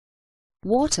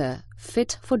Water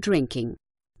fit for drinking.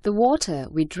 The water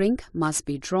we drink must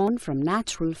be drawn from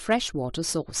natural freshwater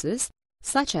sources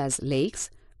such as lakes,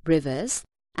 rivers,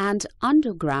 and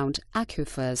underground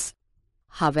aquifers.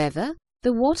 However,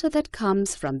 the water that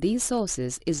comes from these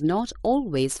sources is not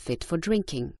always fit for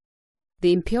drinking.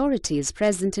 The impurities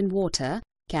present in water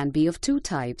can be of two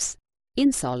types: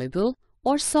 insoluble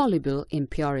or soluble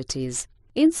impurities.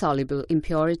 Insoluble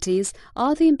impurities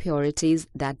are the impurities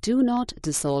that do not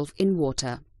dissolve in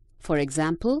water. For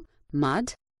example,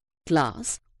 mud,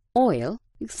 glass, oil,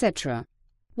 etc.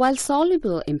 While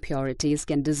soluble impurities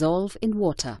can dissolve in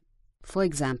water. For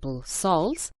example,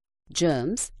 salts,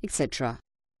 germs, etc.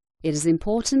 It is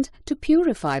important to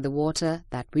purify the water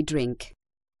that we drink.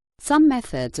 Some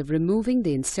methods of removing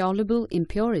the insoluble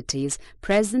impurities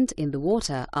present in the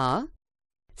water are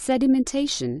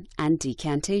sedimentation and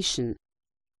decantation.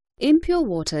 Impure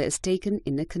water is taken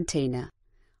in a container.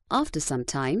 After some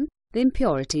time, the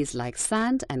impurities like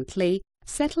sand and clay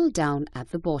settle down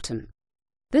at the bottom.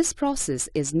 This process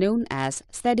is known as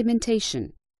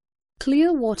sedimentation.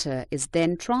 Clear water is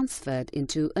then transferred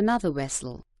into another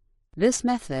vessel. This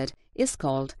method is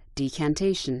called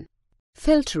decantation.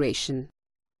 Filtration.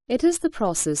 It is the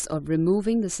process of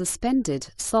removing the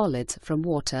suspended solids from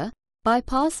water by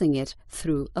passing it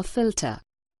through a filter.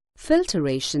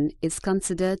 Filtration is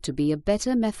considered to be a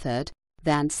better method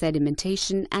than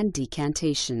sedimentation and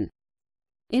decantation.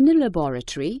 In a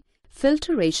laboratory,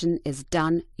 filtration is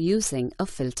done using a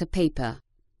filter paper.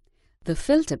 The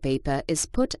filter paper is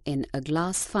put in a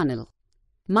glass funnel.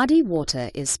 Muddy water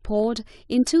is poured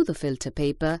into the filter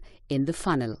paper in the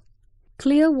funnel.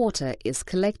 Clear water is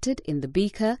collected in the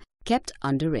beaker kept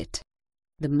under it.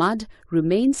 The mud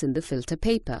remains in the filter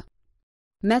paper.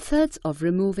 Methods of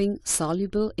removing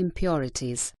soluble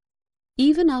impurities.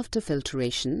 Even after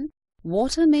filtration,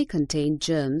 water may contain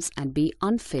germs and be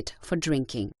unfit for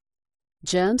drinking.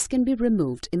 Germs can be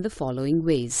removed in the following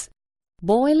ways.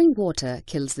 Boiling water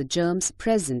kills the germs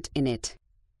present in it.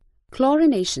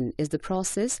 Chlorination is the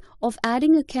process of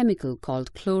adding a chemical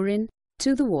called chlorine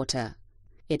to the water.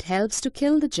 It helps to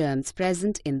kill the germs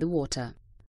present in the water.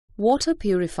 Water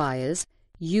purifiers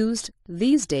used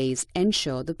these days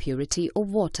ensure the purity of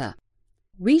water.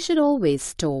 We should always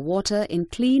store water in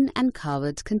clean and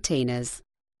covered containers.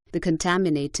 The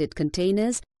contaminated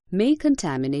containers may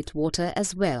contaminate water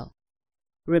as well.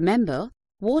 Remember,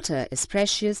 water is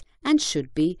precious and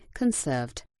should be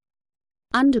conserved.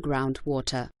 Underground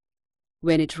water.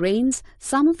 When it rains,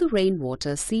 some of the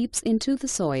rainwater seeps into the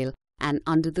soil and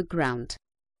under the ground.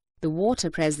 The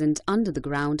water present under the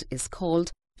ground is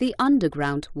called the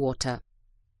underground water.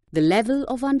 The level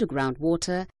of underground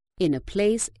water in a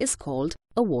place is called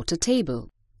a water table.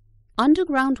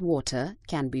 Underground water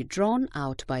can be drawn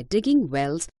out by digging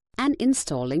wells and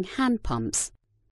installing hand pumps.